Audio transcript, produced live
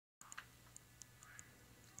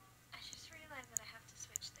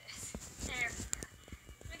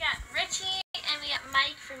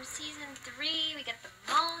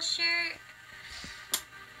shirt.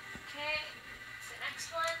 Okay, the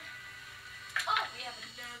next one. Oh, we have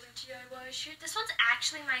another DIY shirt. This one's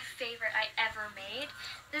actually my favorite I ever made.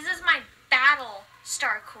 This is my Battle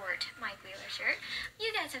Star Court Mike Wheeler shirt.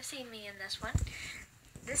 You guys have seen me in this one.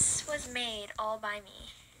 This was made all by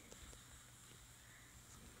me.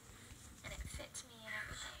 And it fits me and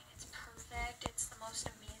everything. It's perfect. It's the most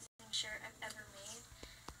amazing shirt I've ever made.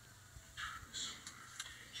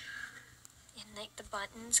 And like the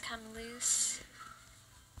buttons come loose.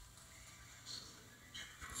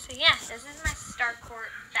 So yeah, this is my Star Court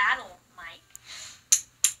Battle Mike.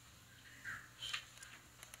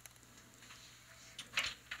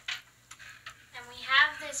 And we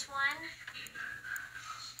have this one.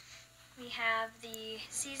 We have the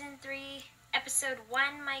Season 3, Episode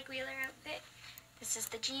 1 Mike Wheeler outfit. This is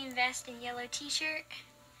the jean vest and yellow t-shirt.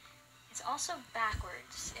 It's also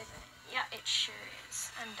backwards, isn't it? Yeah, it sure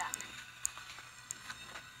is. I'm done.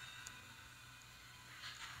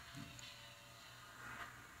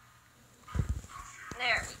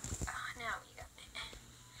 There we go. Now we got it.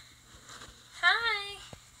 Hi!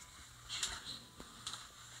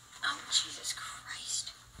 Oh, Jesus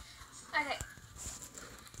Christ. Okay.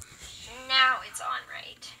 Now it's on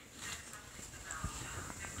right.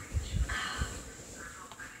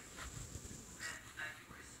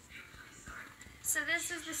 So this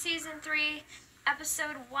is the Season 3,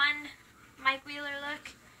 Episode 1 Mike Wheeler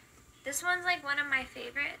look. This one's like one of my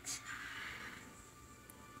favorites.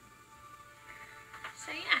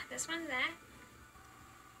 So yeah, this one's that.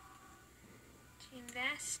 Jean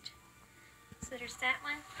vest. So there's that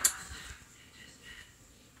one.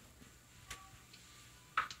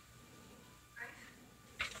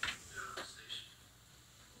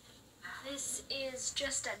 This is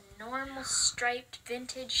just a normal striped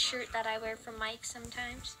vintage shirt that I wear for Mike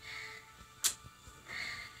sometimes.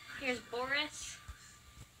 Here's Boris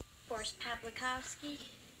Pavlikovsky.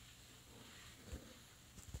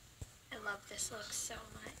 I love this look so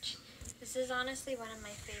much. This is honestly one of my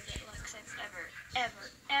favorite looks I've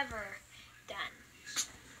ever done.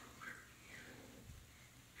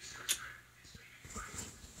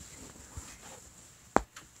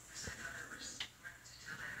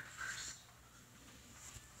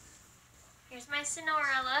 Here's my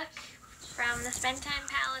Sonora look from the Spend Time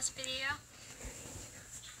Palace video.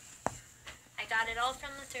 I got it all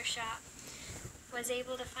from the thrift shop. Was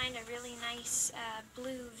able to find a really nice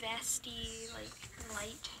blue vesty, like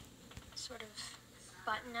light sort of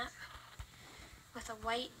button up with a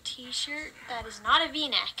white t-shirt that is not a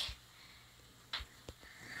v-neck.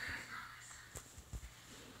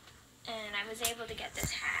 And I was able to get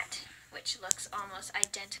this hat, which looks almost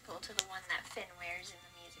identical to the one that Finn wears in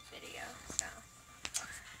the music video. So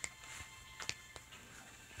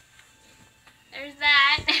there's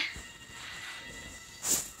that.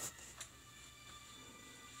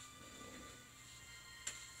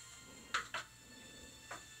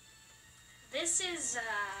 This is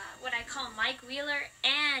what I call Mike Wheeler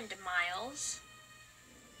and Miles.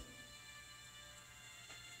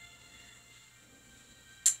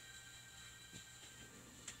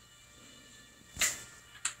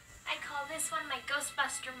 I call this one my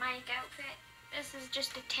Ghostbuster Mike outfit. This is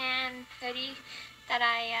just a tan hoodie that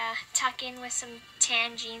I tuck in with some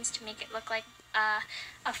tan jeans to make it look like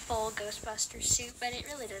a full Ghostbuster suit, but it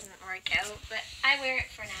really doesn't work out. But I wear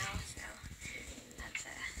it for now, so that's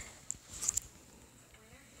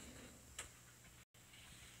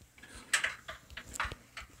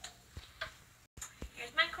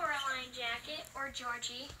Here's my Coraline jacket, or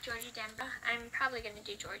Georgie Denver. I'm probably going to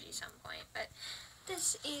do Georgie some point, but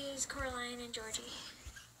this is Coraline and Georgie.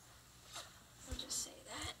 I'll just say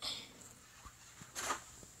that.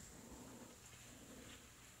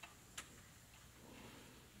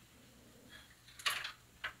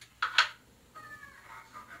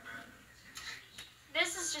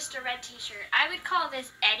 This is just a red t-shirt. I would call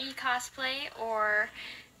this Eddie cosplay, or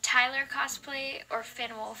Tyler cosplay, or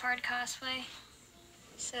Finn Wolfhard cosplay.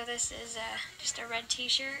 So this is just a red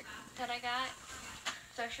t-shirt that I got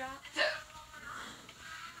at the shop.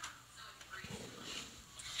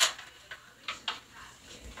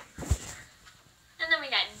 And then we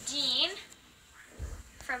got Dean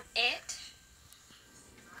from It.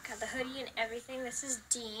 Got the hoodie and everything. This is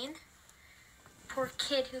Dean. Poor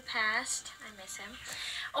kid who passed. I miss him.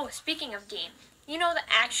 Oh, speaking of Dean, you know the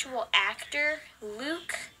actual actor,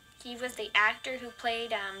 Luke? He was the actor who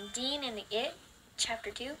played Dean in the It,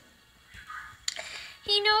 Chapter 2.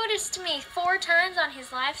 He noticed me 4 times on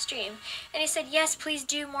his live stream, and he said, yes, please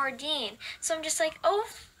do more Dean. So I'm just like, oh,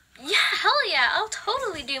 yeah, hell yeah, I'll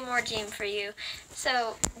totally do more Dean for you.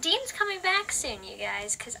 So Dean's coming back soon, you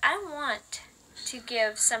guys, because I want to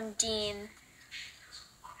give some Dean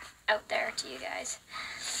out there to you guys.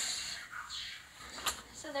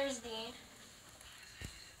 So there's Dean.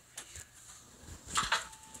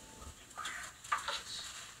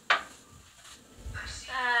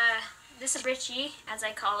 This is Richie, as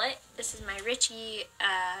I call it. This is my Richie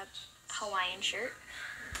Hawaiian shirt.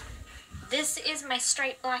 This is my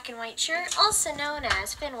striped black and white shirt, also known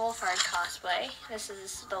as Finn Wolfhard cosplay. This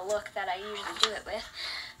is the look that I usually do it with.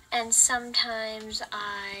 And sometimes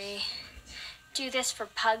I do this for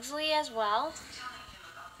Pugsley as well.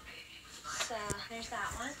 So there's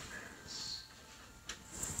that one.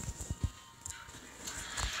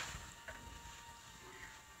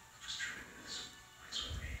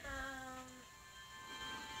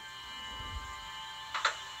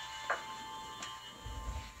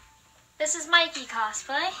 This is Mikey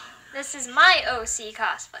cosplay. This is my OC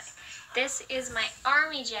cosplay. This is my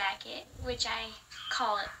army jacket, which I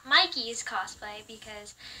call it Mikey's cosplay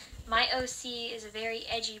because my OC is a very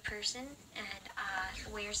edgy person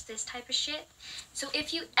and wears this type of shit. So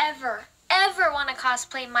if you ever want to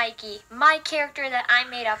cosplay Mikey, my character that I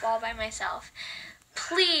made up all by myself,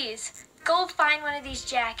 please go find one of these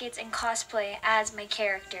jackets and cosplay as my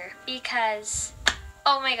character because,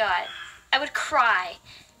 oh my god, I would cry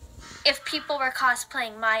if people were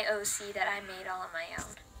cosplaying my OC that I made all on my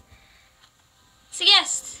own. So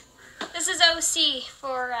yes, this is OC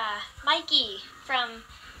for Mikey from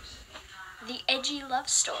The Edgy Love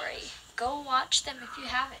Story. Go watch them if you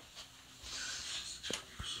haven't.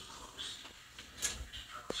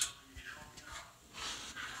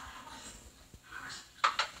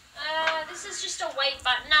 This is just a white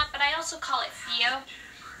button-up, but I also call it Theo.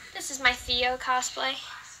 This is my Theo cosplay.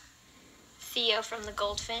 Theo from the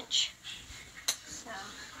Goldfinch. So,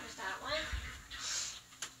 there's that one.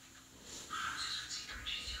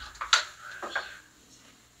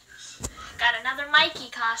 Got another Mikey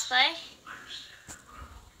cosplay.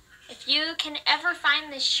 If you can ever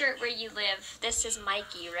find this shirt where you live, this is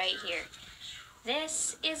Mikey right here.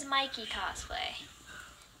 This is Mikey cosplay.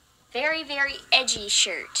 Very, very edgy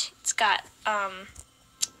shirt. It's got a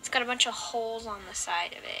bunch of holes on the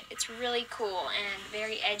side of it. It's really cool and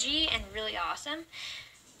very edgy and really awesome.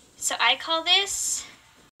 So I call this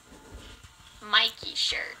Mikey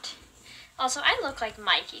shirt. Also, I look like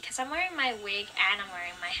Mikey because I'm wearing my wig and I'm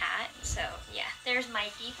wearing my hat. So yeah, there's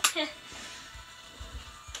Mikey.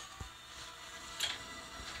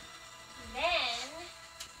 Then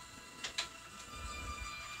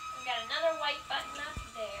we got another white button up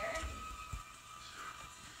there.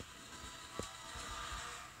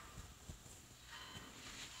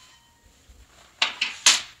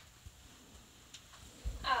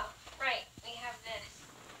 Oh, right, we have this.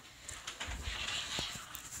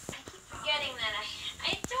 I keep forgetting that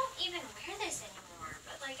I don't even wear this anymore,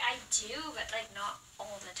 but like I do, but like not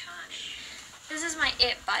all the time. This is my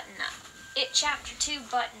It button-up. It Chapter 2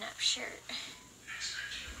 button-up shirt.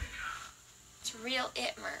 It's real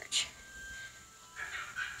It merch.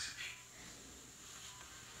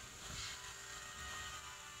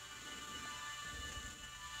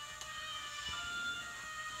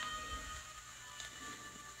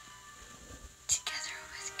 Together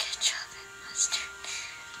with ketchup and mustard.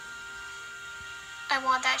 I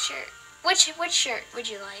want that shirt. Which shirt would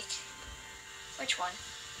you like? Which one?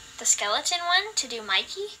 The skeleton one to do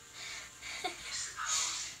Mikey?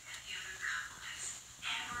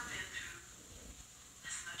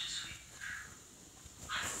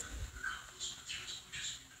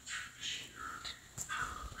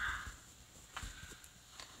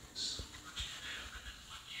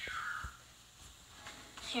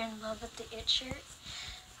 You're in love with the It shirt?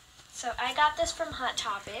 So I got this from Hot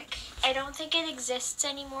Topic. I don't think it exists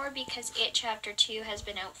anymore because It Chapter 2 has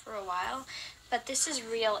been out for a while. But this is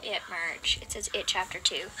real It merch. It says It Chapter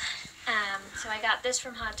 2. So I got this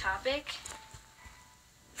from Hot Topic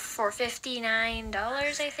for $59,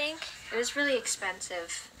 I think. It was really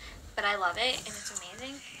expensive, but I love it and it's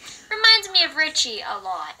amazing. Reminds me of Richie a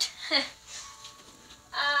lot.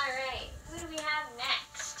 Alright, who do we have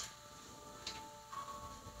next?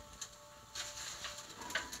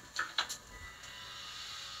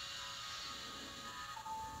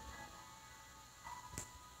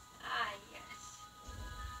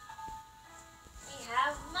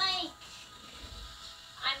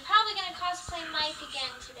 Mike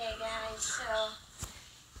again today, guys, so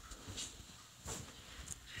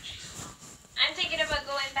I'm thinking about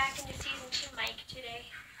going back into season 2 Mike today.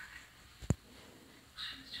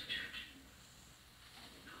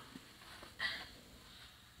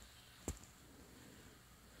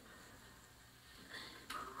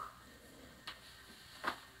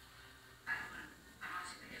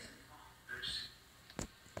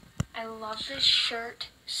 love this shirt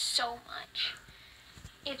so much.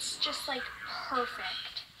 It's just like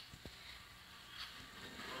perfect.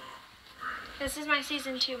 This is my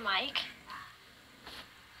season 2 mic.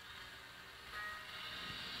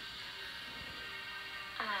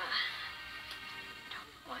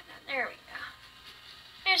 There we go.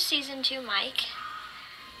 There's season 2 mic.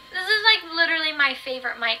 This is like literally my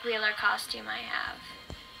favorite Mike Wheeler costume I have.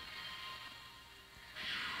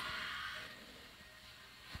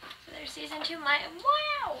 So there's season 2 mic.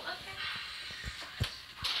 Wow! Okay.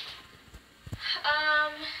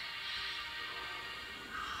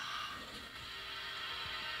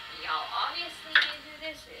 Y'all obviously know who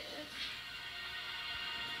this is.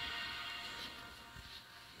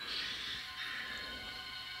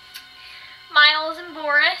 Miles and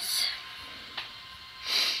Boris.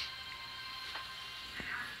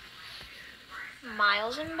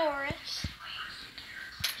 Miles and Boris.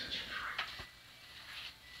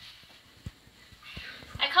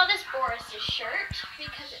 I call this Boris's shirt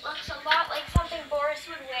because it looks a lot like something Boris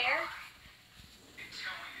would wear.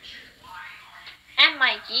 And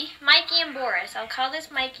Mikey and Boris. I'll call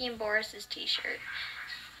this Mikey and Boris's t-shirt.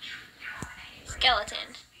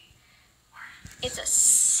 Skeleton. It's a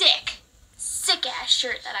sick ass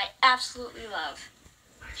shirt that I absolutely love.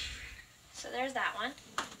 So there's that one.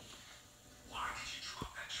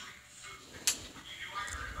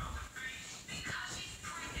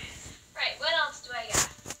 Right, what else do I got?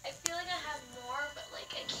 I feel like I have more, but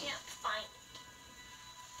like I can't find it.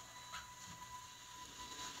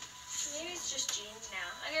 Maybe it's just jeans now.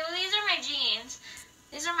 Okay, well these are my jeans.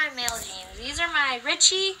 These are my male jeans. These are my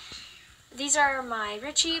Richie. These are my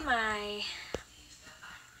Richie,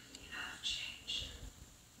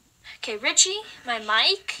 Okay, Richie, my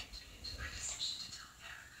Mike.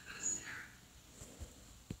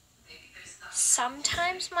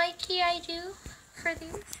 Sometimes Mikey I do for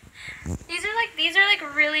these. These are like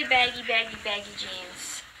really baggy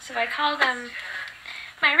jeans. So I call them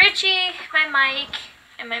my Richie, my Mike,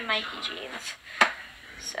 and my Mikey jeans.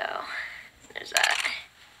 So there's that.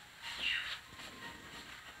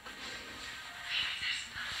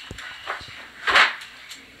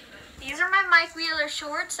 These are my Mike Wheeler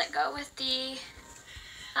shorts that go with the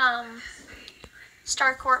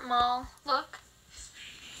Starcourt Mall look.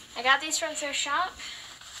 I got these from thrift shop.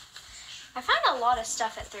 I find a lot of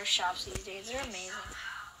stuff at thrift shops these days. They're amazing.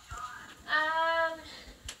 I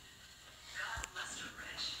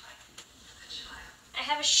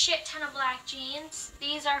have a shit ton of black jeans.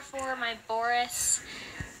 These are for my Boris,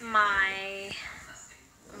 my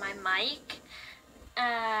Mike,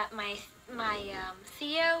 my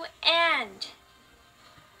Theo, and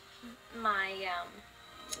my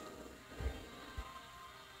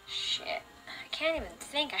shit. I can't even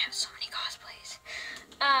think. I have so many cosplays.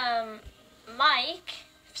 Mike,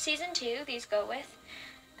 season 2. These go with.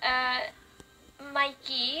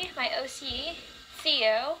 Mikey, my OC,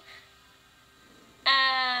 Theo.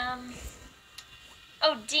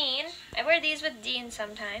 Oh, Dean. I wear these with Dean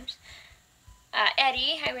sometimes.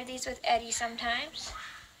 Eddie. I wear these with Eddie sometimes.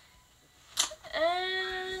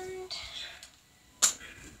 And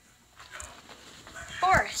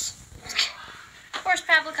Boris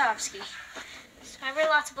Pavlikovsky. So I wear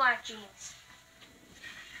lots of black jeans.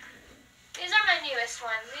 These are my newest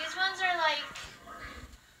ones. These ones are like,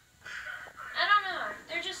 I don't know.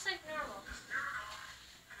 They're just like normal.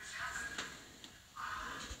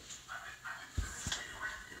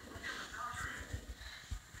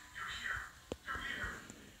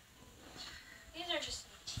 These are just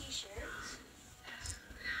t-shirts.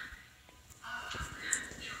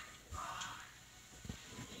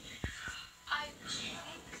 I think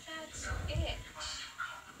that's it.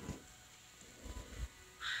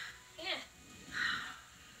 Yeah.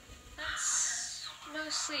 That's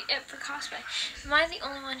mostly it for cosplay. Am I the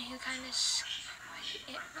only one who kind of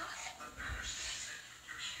it?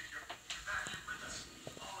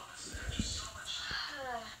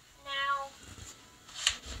 Now,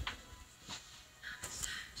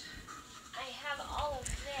 I have all of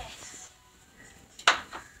this.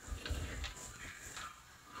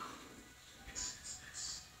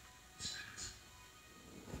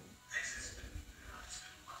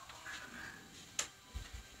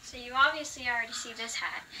 So you obviously already see this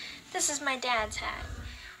hat. This is my dad's hat.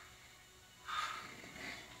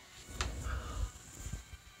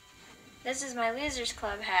 This is my Losers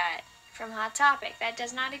Club hat from Hot Topic. That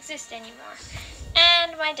does not exist anymore.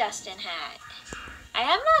 And my Dustin hat. I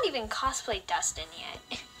have not even cosplayed Dustin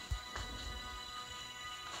yet.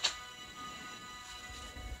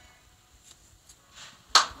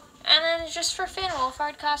 And then then just for Finn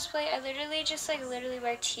Wolfhard cosplay, I literally just like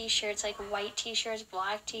wear t-shirts, like white t-shirts,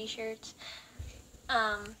 black t-shirts,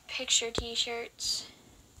 picture t-shirts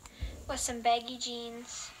with some baggy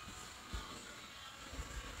jeans.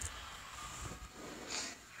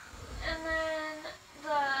 And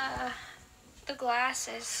then the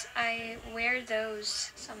glasses, I wear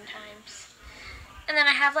those sometimes. And then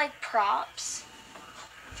I have like props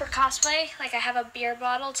for cosplay. Like I have a beer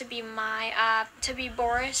bottle to be to be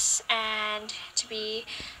Boris, and to be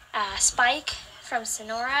Spike from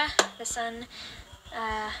Sonora, the Sun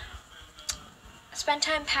Spend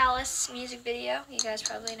Time Palace music video. You guys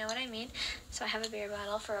probably know what I mean. So I have a beer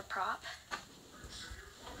bottle for a prop.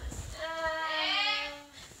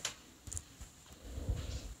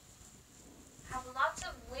 Have lots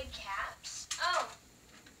of wig caps. Oh,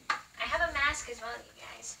 I have a mask as well, you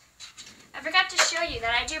guys. I forgot to show you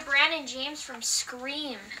that I do Brandon James from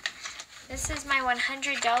Scream. This is my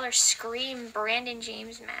 $100 Scream Brandon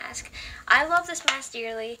James mask. I love this mask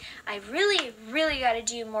dearly. I really got to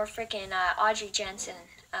do more freaking Audrey Jensen,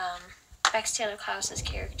 Bex Taylor Klaus's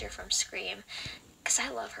character from Scream, because I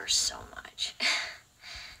love her so much.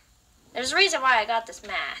 There's a reason why I got this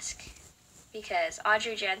mask, because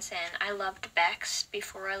Audrey Jensen, I loved Bex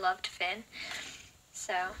before I loved Finn,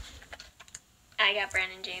 so I got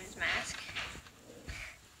Brandon James' mask.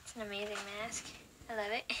 It's an amazing mask. I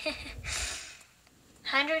love it.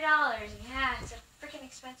 $100, yeah, it's a freaking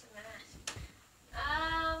expensive mask.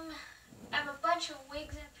 I have a bunch of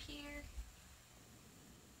wigs up here.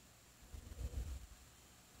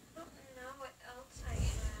 I don't know what else I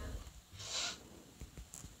have.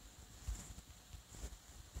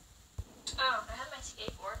 Oh, I have my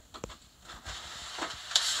skateboard.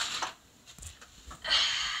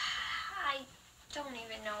 I don't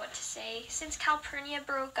even know what to say. Since Calpurnia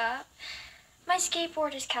broke up, my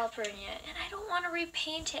skateboard is Calpurnia, and I don't want to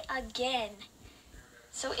repaint it again.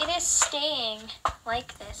 So it is staying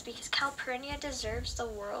like this because Calpurnia deserves the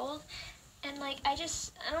world. And like, I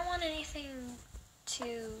don't want anything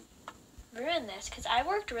to ruin this, because I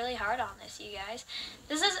worked really hard on this, you guys.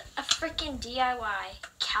 This is a freaking DIY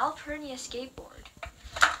Calpurnia skateboard.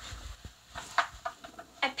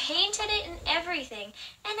 I painted it and everything,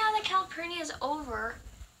 and now that Calpurnia is over,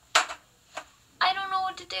 I don't know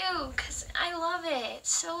what to do, because I love it.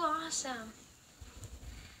 It's so awesome.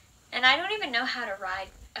 And I don't even know how to ride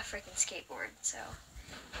a freaking skateboard, so.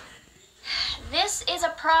 This is a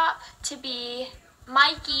prop to be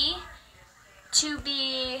Mikey, to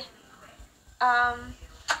be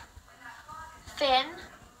Finn,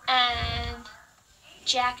 and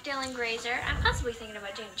Jack Dylan Grazer. I'm possibly thinking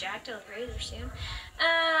about doing Jack Dylan Grazer soon.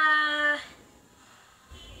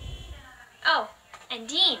 Oh, and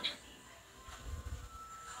Dean.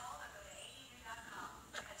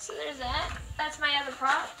 So there's that. That's my other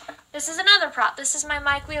prop. This is another prop. This is my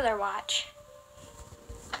Mike Wheeler watch.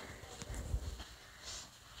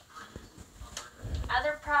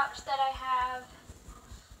 Other props that I have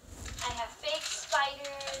fake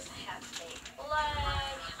spiders, I have fake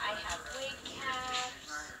blood, I have wig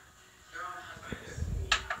caps,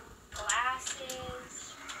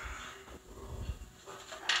 glasses.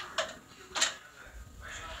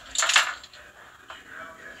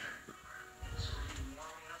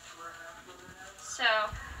 So,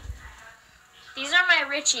 these are my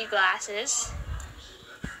Richie glasses.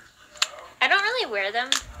 I don't really wear them,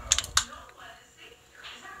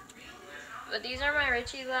 but these are my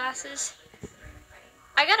Richie glasses.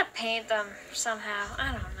 I gotta paint them somehow.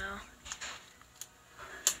 I don't know.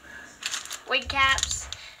 Wig caps.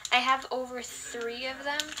 I have over 3 of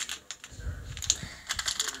them.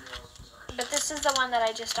 But this is the one that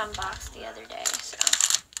I just unboxed the other day, so.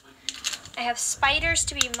 I have spiders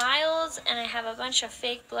to be Miles, and I have a bunch of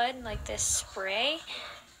fake blood, like this spray.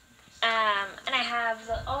 And I have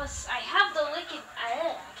the, I have the liquid,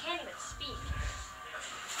 I can't even speak.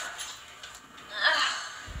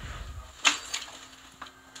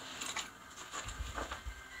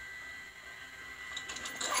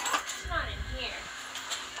 It's not in here.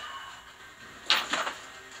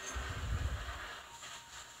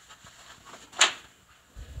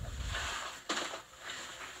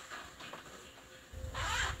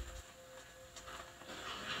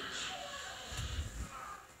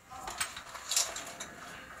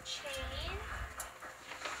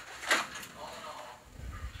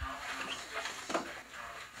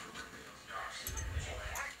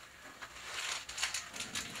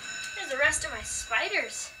 The rest of my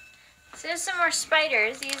spiders. So there's some more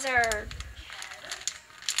spiders. These are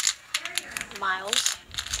Miles.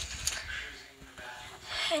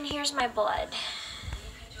 And here's my blood.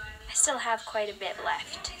 I still have quite a bit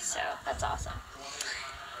left, so that's awesome.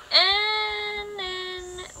 And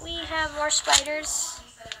have more spiders.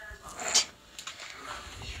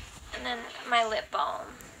 And then my lip balm.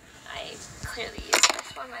 I clearly use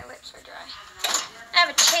this when my lips are dry. I have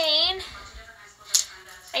a chain.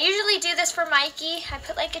 I usually do this for Mikey. I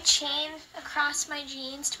put like a chain across my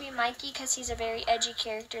jeans to be Mikey because he's a very edgy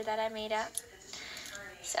character that I made up.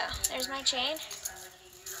 So, there's my chain.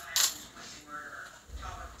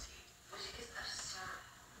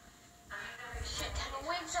 Shit ton of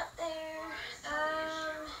wigs up there.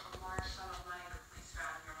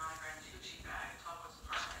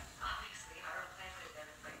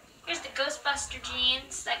 Here's the Ghostbuster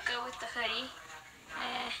jeans that go with the hoodie.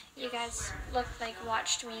 You guys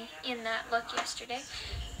watched me in that look yesterday.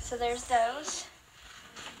 So there's those.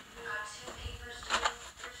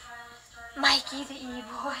 Mikey the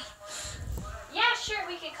E-boy. Yeah, sure,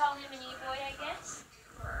 we could call him an E-boy, I guess.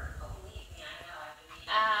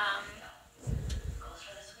 I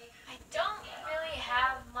don't really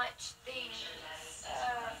have much things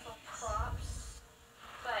for props,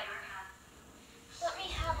 but let me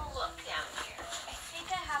have a look down here. I think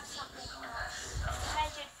I have something else that I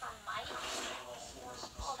did for Mike.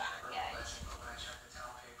 Hold on, guys.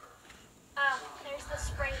 There's the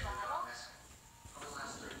spray bottle.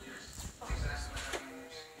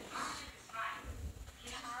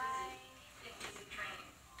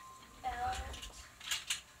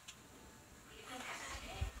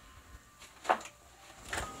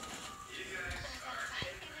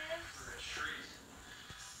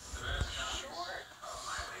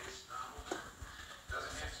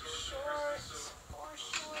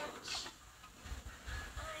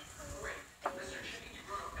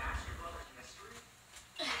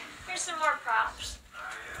 Some more props.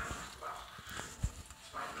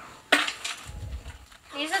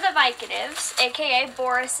 These are the Vicatives, aka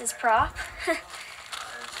Boris's prop.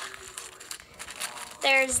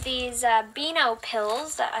 There's these Beano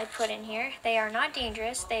pills that I put in here. They are not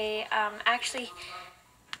dangerous. They actually,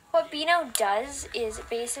 what Beano does is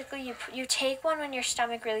basically you take one when your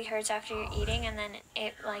stomach really hurts after you're eating, and then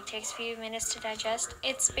it like takes a few minutes to digest.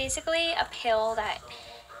 It's basically a pill that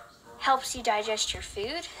helps you digest your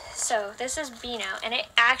food. So this is Beano, and it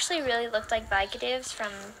actually really looked like Vicatives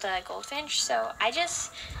from the Goldfinch, so I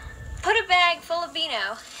just put a bag full of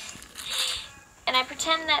Beano, and I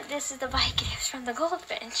pretend that this is the Vicatives from the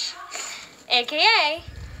Goldfinch, aka,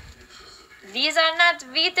 these are not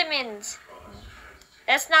vitamins.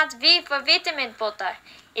 That's not V for vitamin, Potter.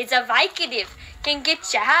 It's a Vicative, can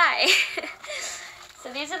get you high.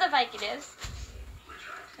 So these are the Vicatives.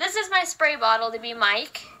 This is my spray bottle to be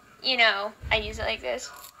Mike. You know, I use it like this.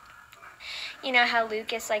 You know how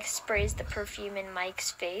Lucas like sprays the perfume in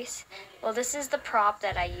Mike's face? Well, this is the prop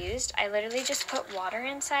that I used. I literally just put water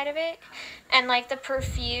inside of it and like the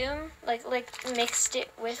perfume, like mixed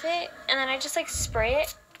it with it, and then I just like spray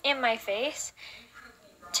it in my face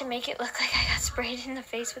to make it look like I got sprayed in the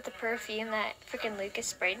face with the perfume that freaking Lucas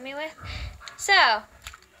sprayed me with. So,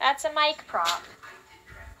 that's a Mike prop.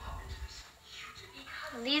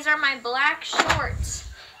 These are my black shorts.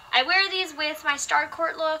 I wear these with my Star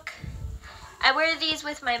Court look. I wear these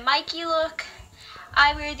with my Mikey look.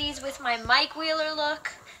 I wear these with my Mike Wheeler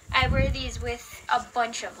look. I wear these with a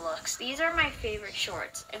bunch of looks. These are my favorite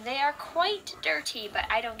shorts. And they are quite dirty, but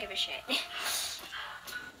I don't give a shit.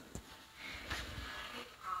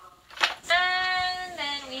 And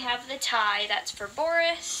then we have the tie. That's for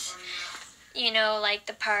Boris. You know, like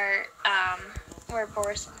the part where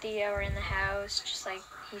Boris and Theo are in the house, just like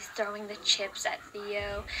he's throwing the chips at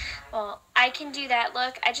Theo. Well, I can do that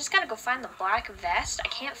look. I just gotta go find the black vest. I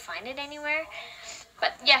can't find it anywhere.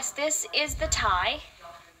 But yes, this is the tie.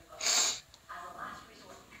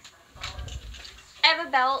 I have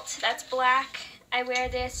a belt that's black. I wear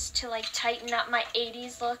this to like tighten up my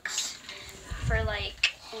 80s looks for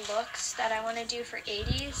like looks that I want to do for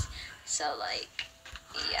 80s. So like,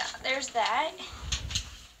 yeah, there's that.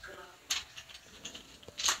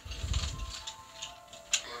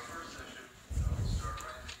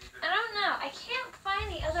 I don't know. I can't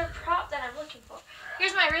find the other prop that I'm looking for.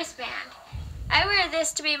 Here's my wristband. I wear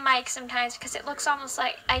this to be Mike sometimes because it looks almost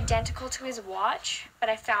like identical to his watch, but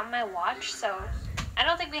I found my watch, so I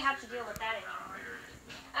don't think we have to deal with that anymore.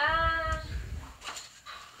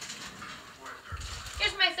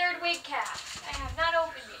 Here's my third wig cap. I have not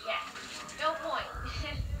opened it yet. No point.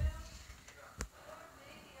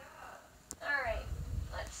 Alright,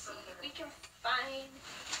 let's see if we can find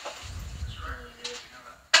the...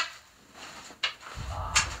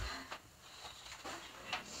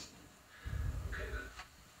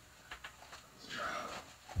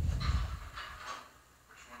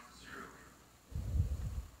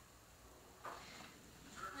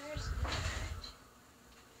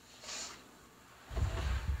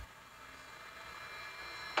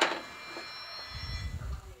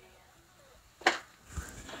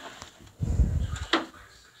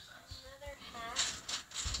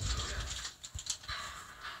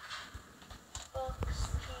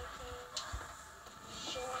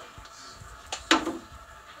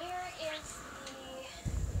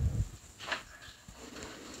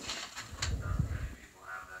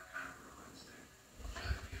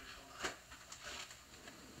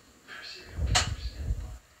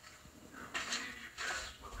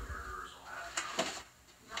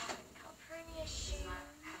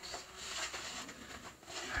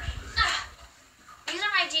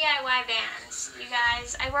 my Vans, you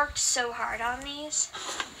guys. I worked so hard on these.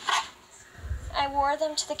 I wore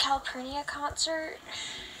them to the Calpurnia concert.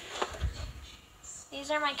 These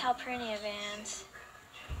are my Calpurnia Vans.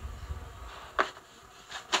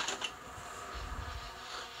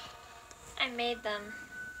 I made them.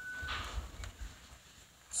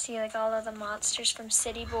 See, like all of the monsters from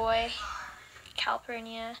City Boy,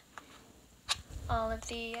 Calpurnia, all of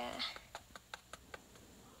the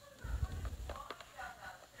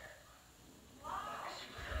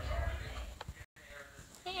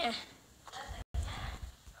yeah.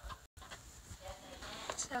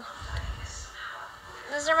 So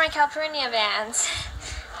those are my Calpurnia Vans.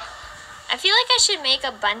 I feel like I should make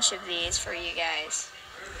a bunch of these for you guys.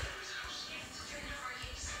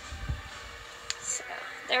 So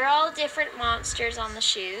they're all different monsters on the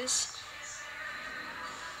shoes.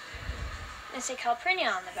 They say Calpurnia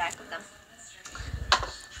on the back of them.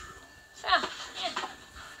 So, yeah.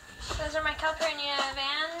 Those are my Calpurnia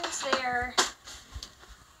Vans. They are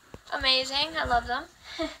amazing. I love them.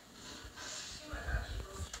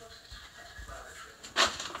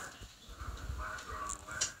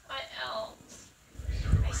 What else?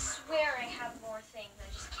 I swear I have more things. I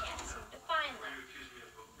just can't seem to find them.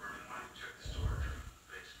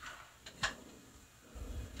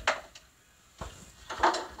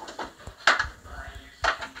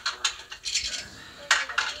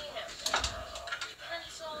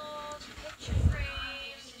 Pencils, picture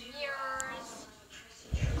frames, mirrors.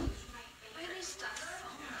 Where is the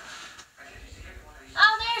phone?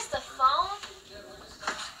 Oh, there's the phone.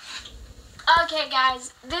 Okay,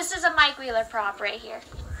 guys, this is a Mike Wheeler prop right here.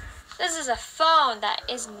 This is a phone that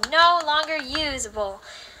is no longer usable.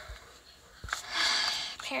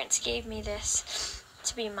 Parents gave me this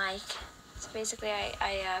to be Mike. So basically,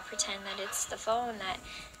 I pretend that it's the phone that,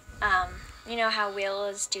 you know how Will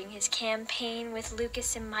is doing his campaign with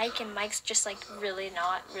Lucas and Mike's just like really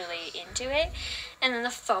not really into it. And then the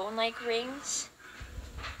phone like rings.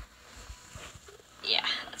 Yeah,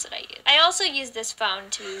 that's what I use. I also use this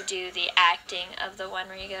phone to do the acting of the one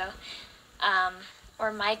where you go,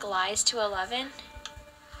 or Mike lies to 11.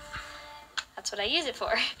 That's what I use it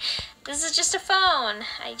for. This is just a phone.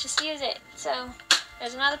 I just use it. So,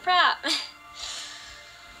 there's another prop.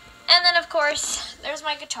 And then, of course, there's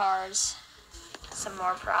my guitars. Some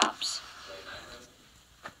more props.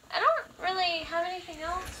 I don't really have anything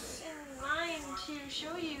else in mind to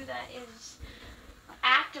show you that is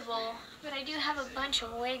actable, but I do have a bunch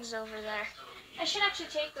of wigs over there. I should actually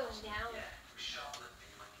take those down.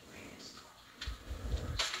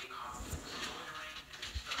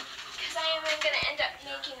 Because I am going to end up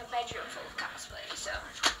making a bedroom full of cosplay, so.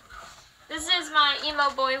 This is my emo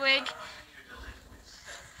boy wig.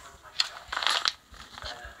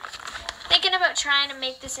 Thinking about trying to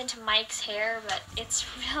make this into Mike's hair, but it's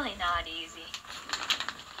really not easy.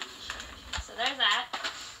 So there's that.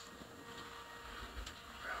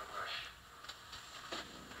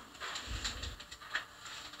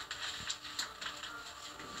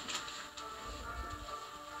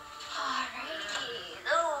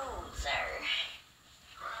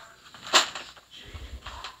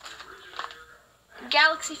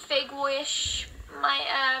 Galaxy Fig Wish,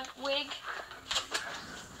 my wig.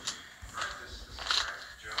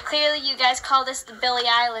 Clearly you guys call this the Billie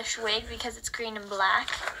Eilish wig because it's green and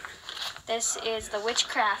black. This is the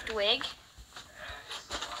Witchcraft wig.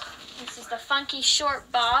 This is the funky short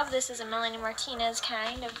bob. This is a Melanie Martinez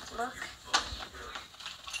kind of look.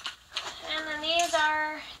 And then these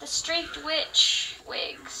are the Streaked Witch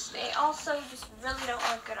wigs. They also just really don't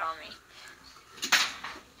look good on me.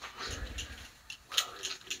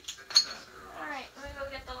 Alright, let me go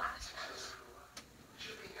get the last ones.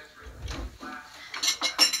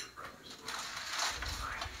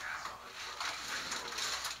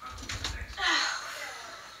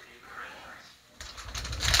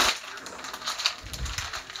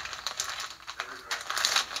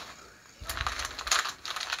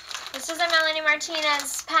 This is a Melanie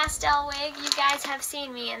Martinez pastel wig. You guys have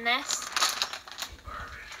seen me in this.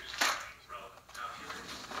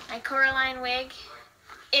 My Coraline wig.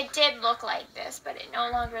 It did look like this, but it no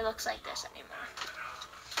longer looks like this anymore.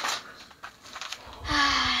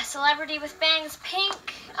 Celebrity with Bangs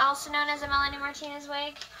Pink, also known as a Melanie Martinez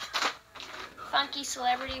wig. Funky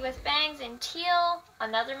Celebrity with Bangs in teal,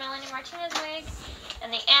 another Melanie Martinez wig.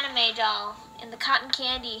 And the anime doll in the cotton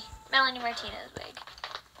candy Melanie Martinez wig.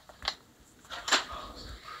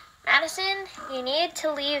 Madison, you need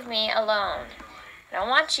to leave me alone. I don't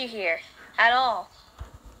want you here at all.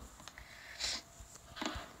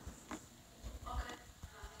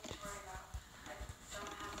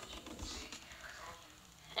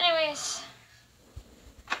 Anyways,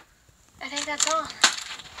 think that's all.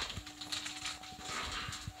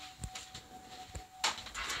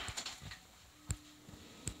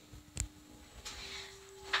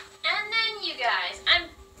 And then you guys, I'm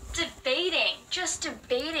just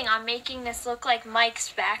debating on making this look like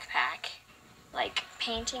Mike's backpack. Like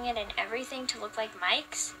painting it and everything to look like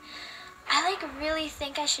Mike's. I like really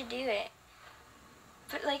think I should do it.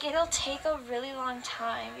 But like it'll take a really long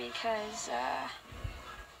time because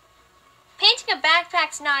painting a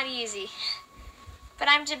backpack's not easy. But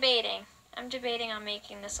I'm debating. I'm debating on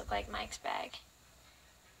making this look like Mike's bag.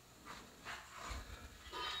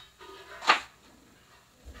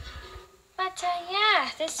 But yeah,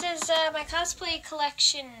 this is my cosplay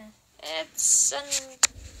collection. It's an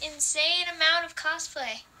insane amount of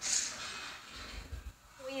cosplay.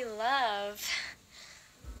 We love.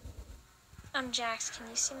 I'm Jaxx. Can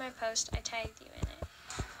you see my post? I tagged you in it.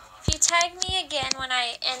 If you tag me again when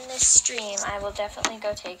I end this stream, I will definitely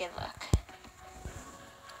go take a look.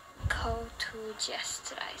 Go to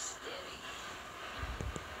Jaxx.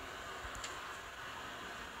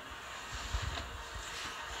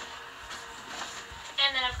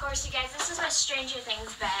 And then, of course, you guys, this is my Stranger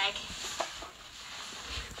Things bag.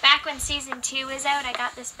 Back when season 2 was out, I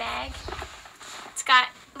got this bag. It's got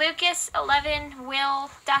Lucas, 11, Will,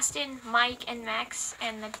 Dustin, Mike, and Max,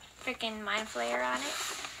 and the freaking Mind Flayer on it.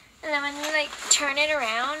 And then when you, like, turn it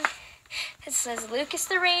around, it says Lucas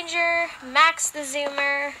the Ranger, Max the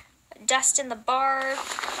Zoomer, Dustin the Bard,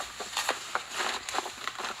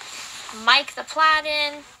 Mike the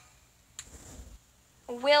Platin,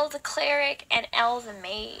 Will the Cleric, and Elle the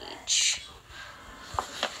Mage.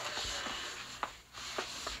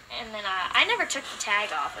 And then I never took the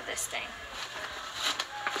tag off of this thing.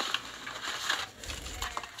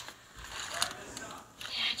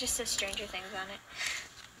 Yeah, it just says Stranger Things on it.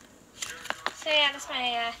 So yeah, that's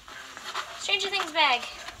my Stranger Things bag.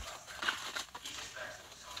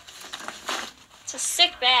 It's a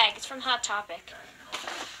sick bag. It's from Hot Topic.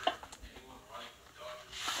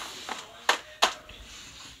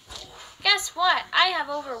 Guess what? I have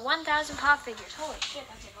over 1,000 pop figures. Holy shit,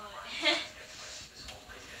 that's a lot.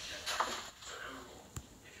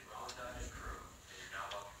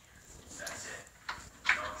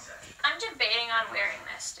 I'm debating on wearing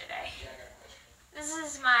this today. This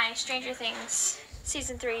is my Stranger Things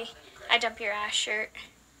Season 3 I Dump Your Ass shirt.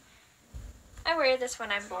 I wear this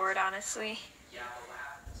when I'm bored, honestly.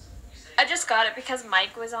 I just got it because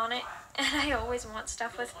Mike was on it, and I always want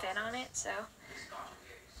stuff with Finn on it, so...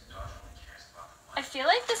 I feel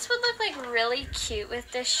like this would look like really cute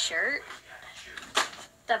with this shirt.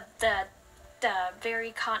 The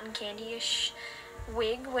very cotton candy-ish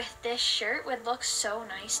wig with this shirt would look so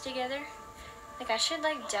nice together. Like I should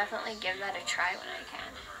like definitely give that a try when I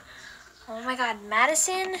can. Oh my god,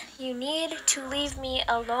 Madison, you need to leave me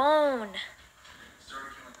alone.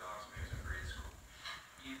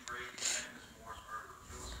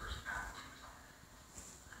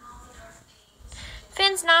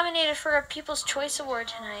 Finn's nominated for a People's Choice Award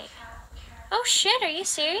tonight. Oh shit, are you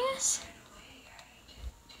serious?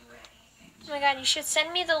 Oh my god, you should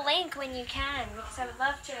send me the link when you can, because I would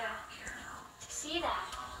love to see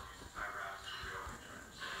that.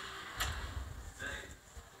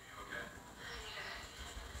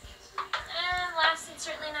 And last and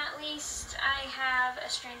certainly not least, I have a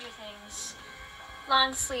Stranger Things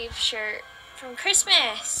long sleeve shirt from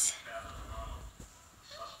Christmas.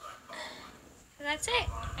 And that's it.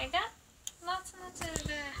 I got lots and lots of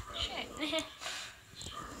shit.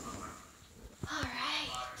 Alright.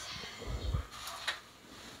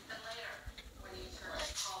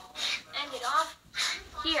 End it off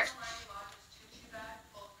here.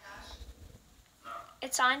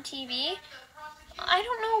 It's on TV. I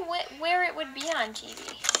don't know where it would be on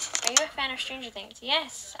TV. Are you a fan of Stranger Things?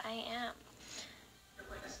 Yes, I am.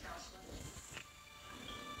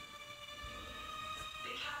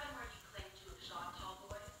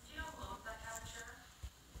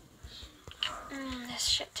 This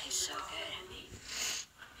shit tastes so good.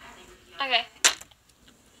 Okay.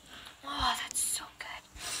 Oh, that's so good.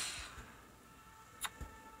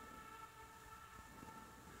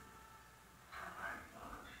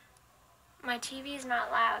 My TV is not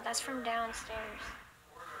loud. That's from downstairs.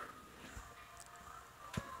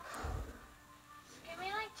 Give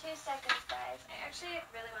me like 2 seconds, guys. I actually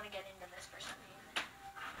really want to get into this for some reason.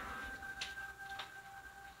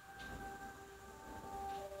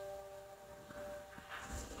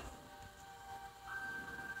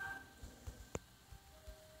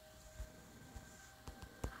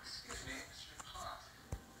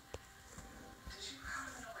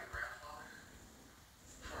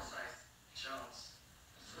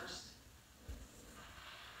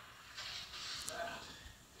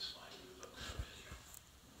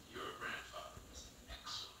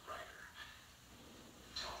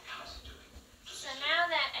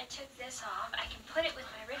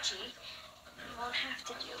 Richie. You won't have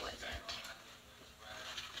to deal with it.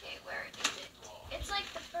 Okay, where is it? It's like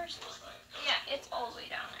the first one. Yeah, it's all the way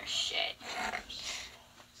down there. Shit.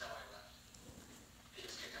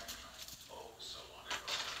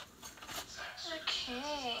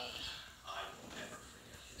 Okay.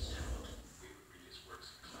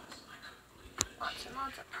 Lots and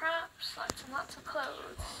lots of props, lots and lots of clothes.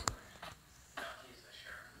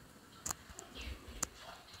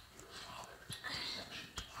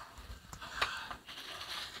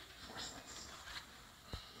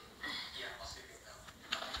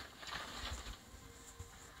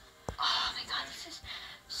 Oh my god, this is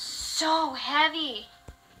so heavy.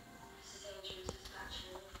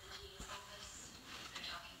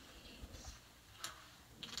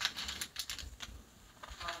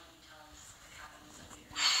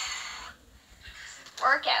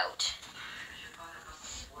 Workout.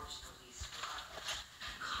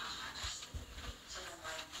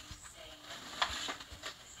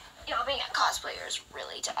 You know, being a cosplayer is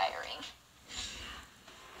really tiring.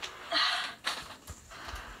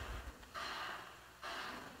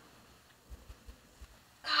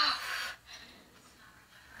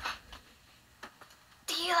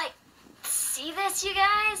 Do you like see this, you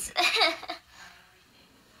guys?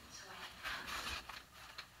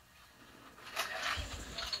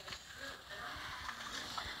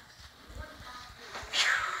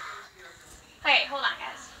 Okay, hold on,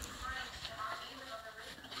 guys.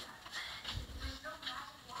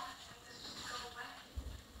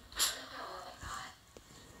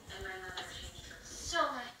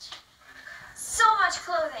 So much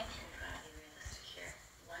clothing.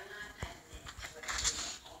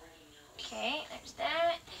 Okay, there's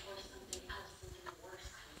that.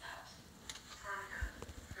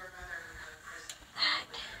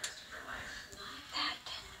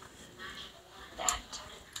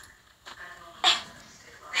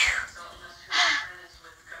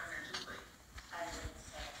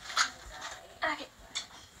 Okay.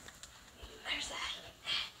 There's that.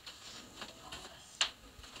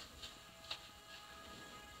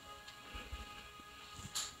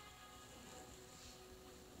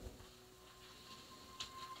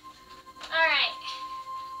 Alright.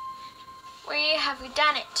 We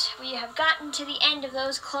done it. We have gotten to the end of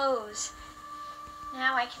those clothes.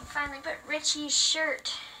 Now I can finally put Richie's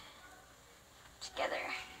shirt together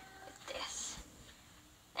with this.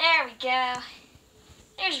 There we go.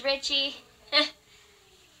 There's Richie. Okay.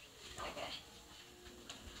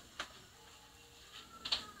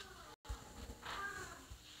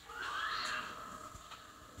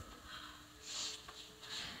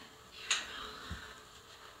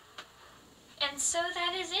 And so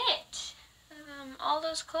that is it. All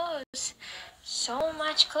those clothes. So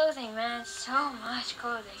much clothing, man. So much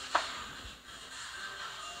clothing.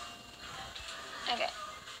 Okay.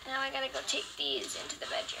 Now I gotta go take these into the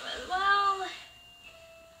bedroom as well.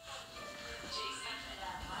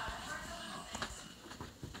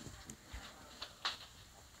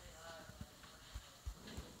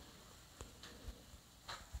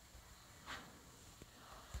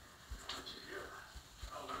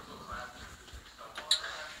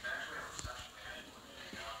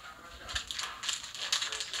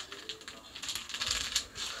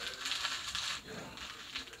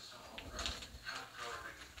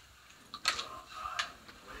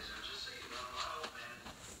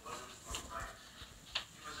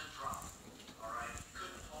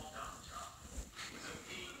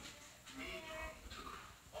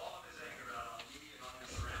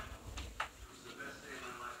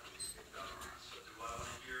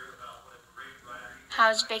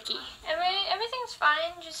 How's Vicky? Everything's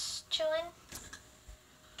fine, just chilling.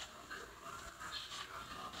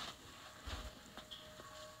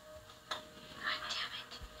 God damn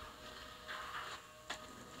it.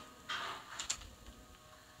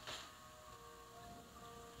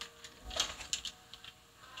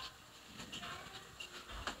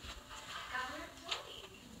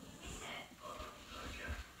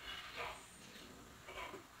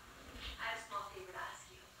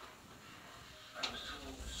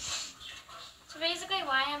 Basically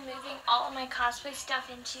why I'm moving all of my cosplay stuff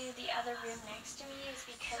into the other room next to me is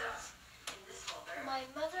because my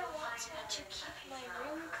mother wants me to keep my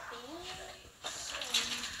room clean.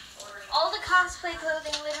 All the cosplay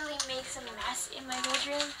clothing literally makes a mess in my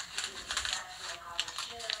bedroom.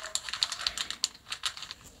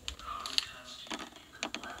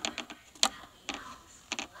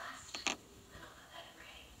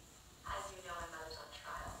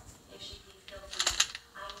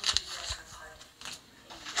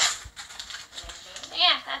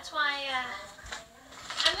 That's why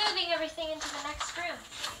I'm moving everything into the next room.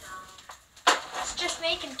 It's just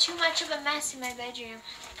making too much of a mess in my bedroom.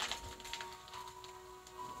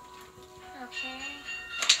 Okay.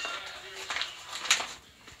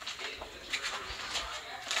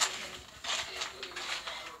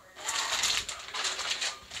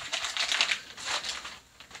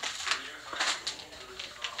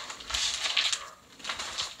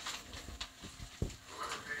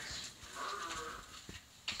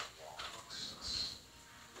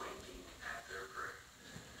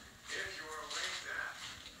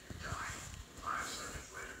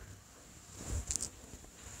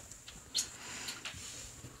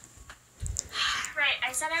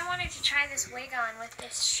 I said I wanted to try this wig on with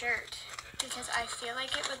this shirt because I feel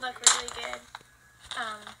like it would look really good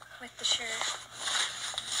with the shirt.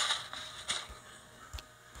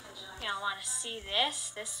 Y'all want to see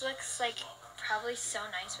this? This looks like probably so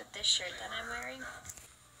nice with this shirt that I'm wearing.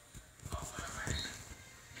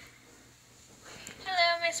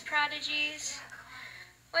 Hello, Miss Prodigies.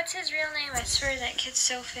 What's his real name? I swear that kid's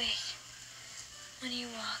so fake when you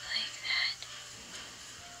walk like that.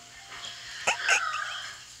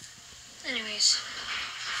 Anyways.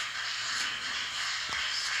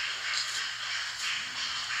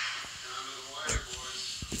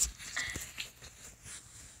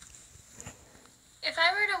 If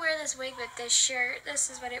I were to wear this wig with this shirt, this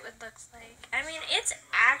is what it would look like. I mean, it's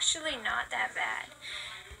actually not that bad.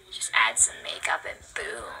 Just add some makeup and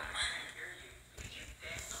boom.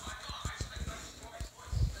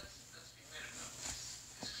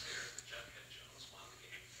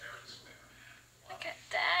 Look at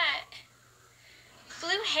that.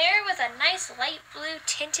 Blue hair with a nice light blue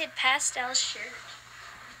tinted pastel shirt.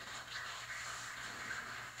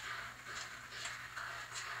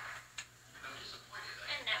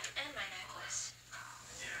 And my necklace.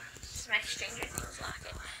 This is my Stranger Things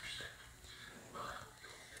locket.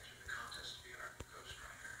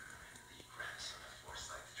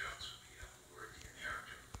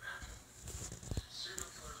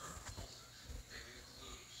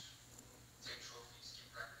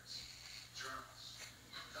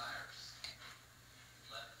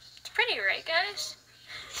 It's pretty, right, guys?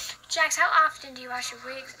 Jax, how often do you wash your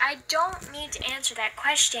wigs? I don't need to answer that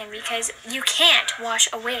question because you can't wash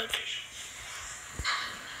a wig.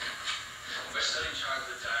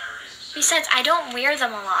 Besides, I don't wear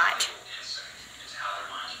them a lot.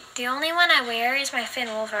 The only one I wear is my Finn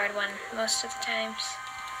Wolfhard one most of the times.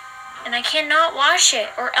 And I cannot wash it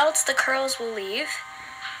or else the curls will leave.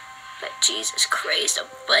 But Jesus Christ, a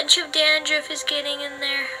bunch of dandruff is getting in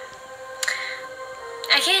there.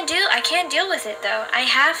 I can't deal with it though. I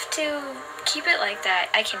have to keep it like that.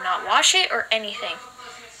 I cannot wash it or anything.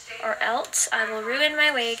 Or else I will ruin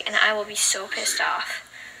my wig and I will be so pissed off.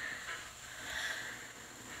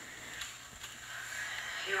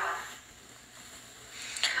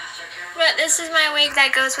 But this is my wig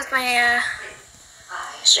that goes with my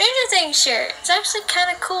Stranger Things shirt. It's actually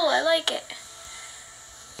kind of cool. I like it.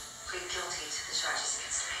 Could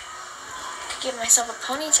give myself a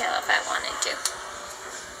ponytail if I wanted to.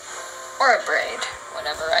 Or a braid,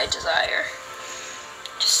 whatever I desire.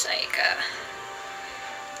 Just like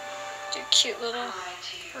do a cute little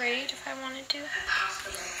braid if I wanted to.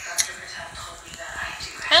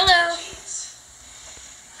 Hello.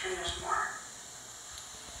 And there's more.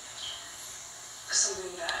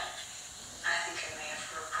 Something that I think I may have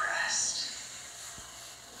repressed.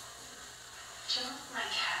 Do you know my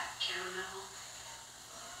cat, Caramel?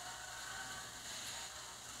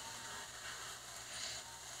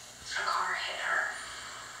 A car hit her,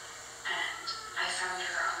 and I found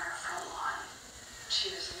her on our front lawn. She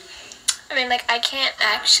was in pain. I mean, like, I can't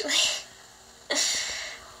actually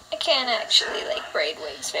like braid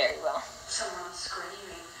wigs very well. Someone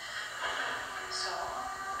screaming. So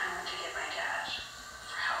I went to get my dad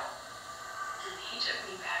for help, and he took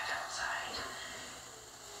me back outside.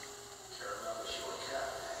 Caramel is your cat.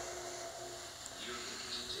 You need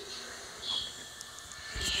to take care of this.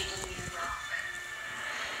 He handed me a rock.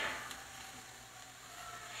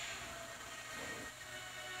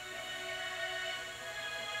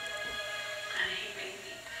 And he made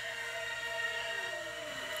me.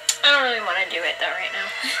 I don't really want to do it though right now.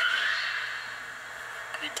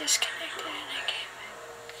 Got disconnected and I came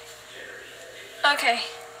back. Okay.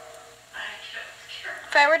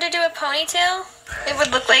 If I were to do a ponytail, it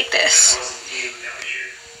would look like this.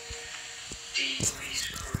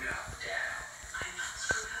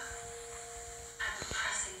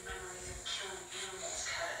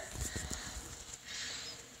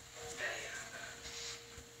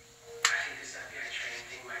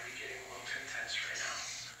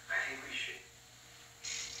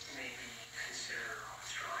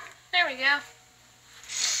 There we go.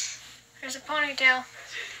 There's a ponytail.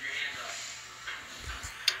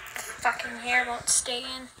 fucking hair won't stay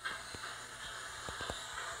in.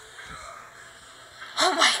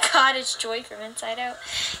 Oh my god, it's Joy from Inside Out.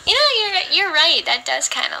 You know, you're right. That does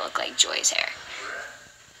kind of look like Joy's hair.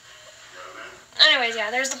 Anyways, yeah,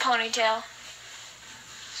 there's the ponytail.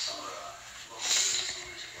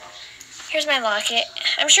 Here's my locket.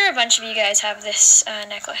 I'm sure a bunch of you guys have this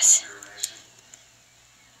necklace.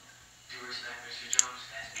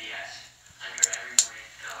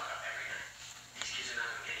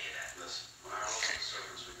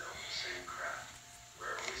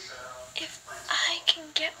 If I can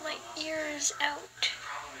get my ears out.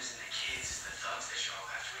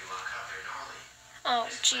 Oh,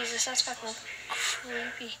 Jesus, that's fucking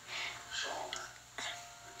creepy.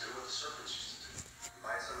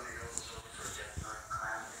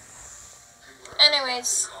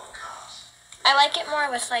 Anyways, I like it more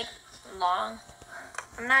with, like, long.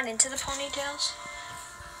 I'm not into the ponytails.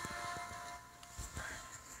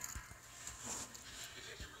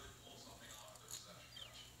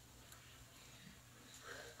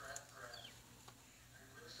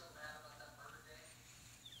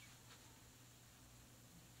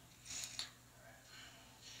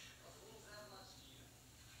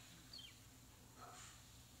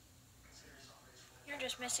 You're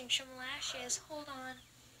just missing some lashes. Hold on.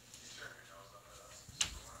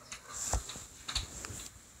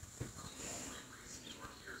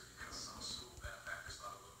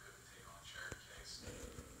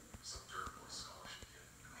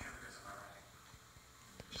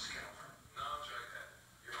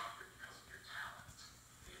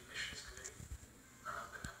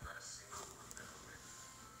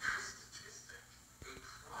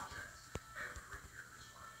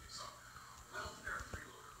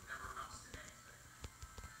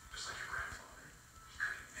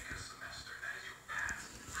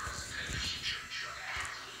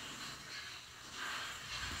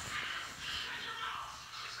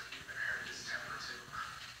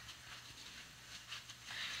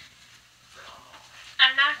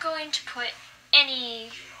 I'm not going to put any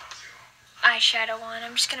eyeshadow on.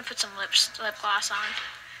 I'm just going to put some lip gloss on.